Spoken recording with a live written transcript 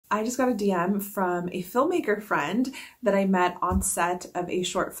I just got a DM from a filmmaker friend that I met on set of a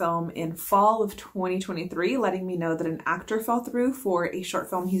short film in fall of 2023, letting me know that an actor fell through for a short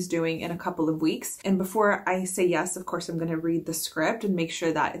film he's doing in a couple of weeks. And before I say yes, of course, I'm going to read the script and make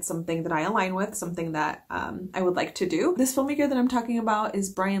sure that it's something that I align with, something that I would like to do. This filmmaker that I'm talking about is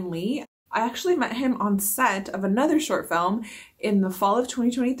Brian Lee. I actually met him on set of another short film in the fall of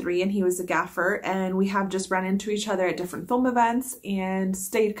 2023, and he was a gaffer, and we have just run into each other at different film events and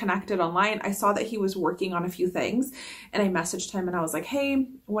stayed connected online. I saw that he was working on a few things, and I messaged him and I was like, hey,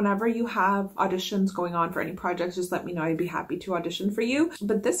 whenever you have auditions going on for any projects, just let me know. I'd be happy to audition for you.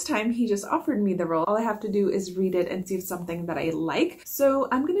 But this time he just offered me the role. All I have to do is read it and see if it's something that I like. So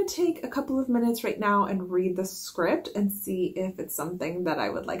I'm gonna take a couple of minutes right now and read the script and see if it's something that I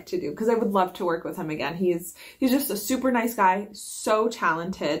would like to do, because I would love to work with him again. He's just a super nice guy, so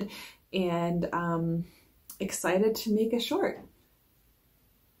talented, and excited to make a short.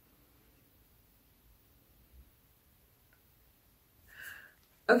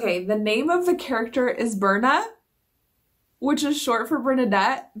 Okay, the name of the character is Berna, which is short for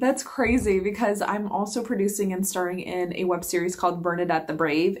Bernadette. That's crazy because I'm also producing and starring in a web series called Bernadette the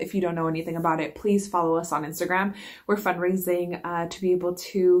Brave. If you don't know anything about it, please follow us on Instagram. We're fundraising to be able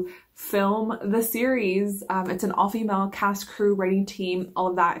to film the series. It's an all-female cast, crew, writing team, all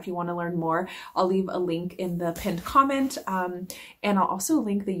of that. If you want to learn more, I'll leave a link in the pinned comment, and I'll also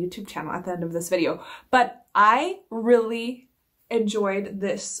link the YouTube channel at the end of this video. But I really enjoyed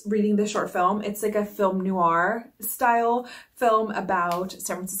reading this short film. It's like a film noir style film about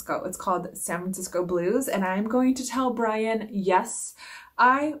San Francisco. It's called San Francisco Blues, and I'm going to tell Brian, yes,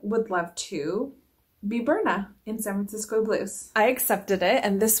 I would love to be Berna in San Francisco Blues. I accepted it,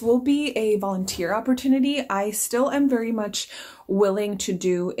 and this will be a volunteer opportunity. I still am very much willing to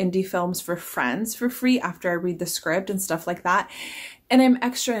do indie films for friends for free after I read the script and stuff like that. And I'm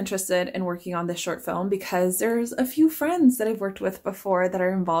extra interested in working on this short film because there's a few friends that I've worked with before that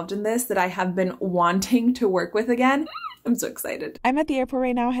are involved in this that I have been wanting to work with again. I'm so excited. I'm at the airport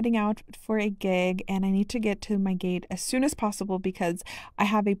right now heading out for a gig, and I need to get to my gate as soon as possible because I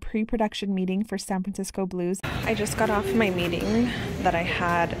have a pre-production meeting for San Francisco Blues. I just got off my meeting that I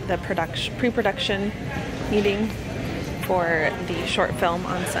had, the pre-production meeting for the short film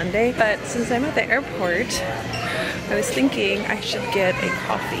on Sunday. But since I'm at the airport, I was thinking I should get a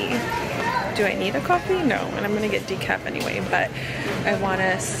coffee. Do I need a coffee? No, and I'm gonna get decaf anyway, but I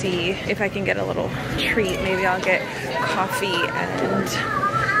wanna see if I can get a little treat. Maybe I'll get coffee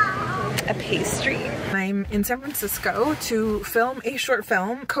and a pastry. I'm in San Francisco to film a short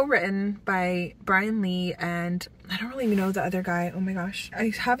film co-written by Brian Lee, and I don't really know the other guy. Oh my gosh,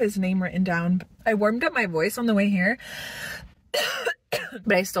 I have his name written down. I warmed up my voice on the way here.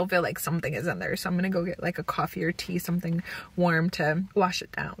 But I still feel like something is in there, so I'm gonna go get like a coffee or tea, something warm to wash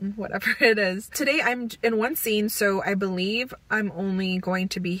it down, whatever it is. Today I'm in one scene, so I believe I'm only going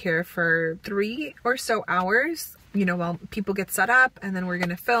to be here for 3 or so hours, you know, while people get set up, and then we're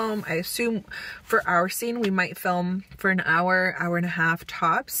gonna film. I assume for our scene we might film for an hour, hour and a half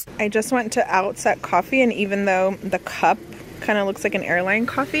tops. I just went to Outset Coffee, and even though the cup kind of looks like an airline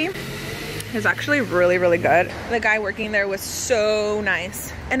coffee, is actually really, really good. The guy working there was so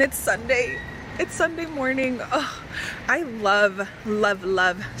nice. And it's Sunday. It's Sunday morning. Oh, I love, love,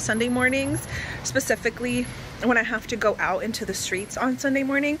 love Sunday mornings, specifically when I have to go out into the streets on Sunday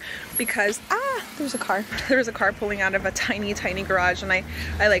morning because, there's a car. There was a car pulling out of a tiny, tiny garage, and I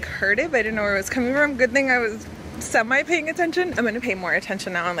like heard it, but I didn't know where it was coming from. Good thing I was semi paying attention. I'm gonna pay more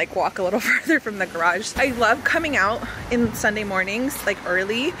attention now and like walk a little further from the garage. I love coming out in Sunday mornings like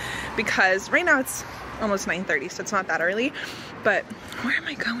early because right now it's almost 9:30, so it's not that early. But where am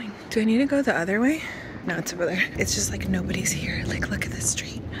I going? Do I need to go the other way? No, it's over there. It's just like nobody's here. Like, look at this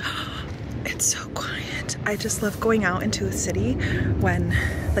street. It's so quiet. I just love going out into a city when,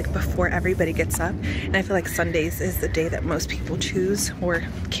 like, before everybody gets up. And I feel like Sundays is the day that most people choose or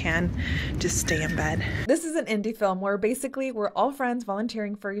can just stay in bed. This is an indie film where basically we're all friends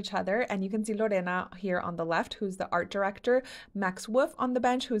volunteering for each other. And you can see Lorena here on the left, who's the art director, Max Wolf on the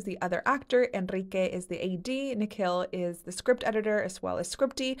bench, who's the other actor, Enrique is the AD, Nikhil is the script editor as well as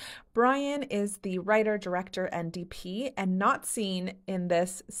scripty, Brian is the writer, director, and DP. And not seen in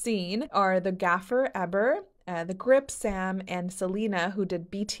this scene are the gaffer, Eber, the grip, Sam, and Selena, who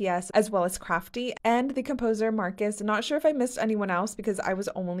did BTS, as well as Crafty, and the composer, Marcus. Not sure if I missed anyone else because I was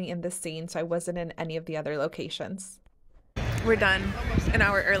only in this scene, so I wasn't in any of the other locations. We're done an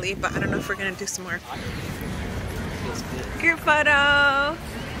hour early, but I don't know if we're gonna do some more. Group photo!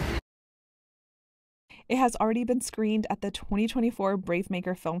 It has already been screened at the 2024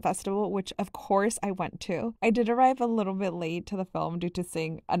 Bravemaker Film Festival, which of course I went to. I did arrive a little bit late to the film due to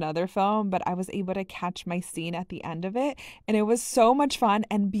seeing another film, but I was able to catch my scene at the end of it, and it was so much fun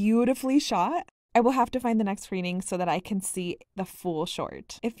and beautifully shot. I will have to find the next screening so that I can see the full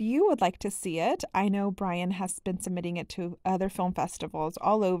short. If you would like to see it, I know Brian has been submitting it to other film festivals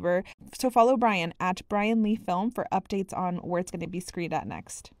all over, so follow Brian at Brian Lee Film for updates on where it's going to be screened at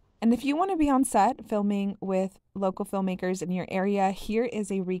next. And if you want to be on set filming with local filmmakers in your area, here is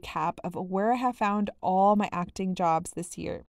a recap of where I have found all my acting jobs this year.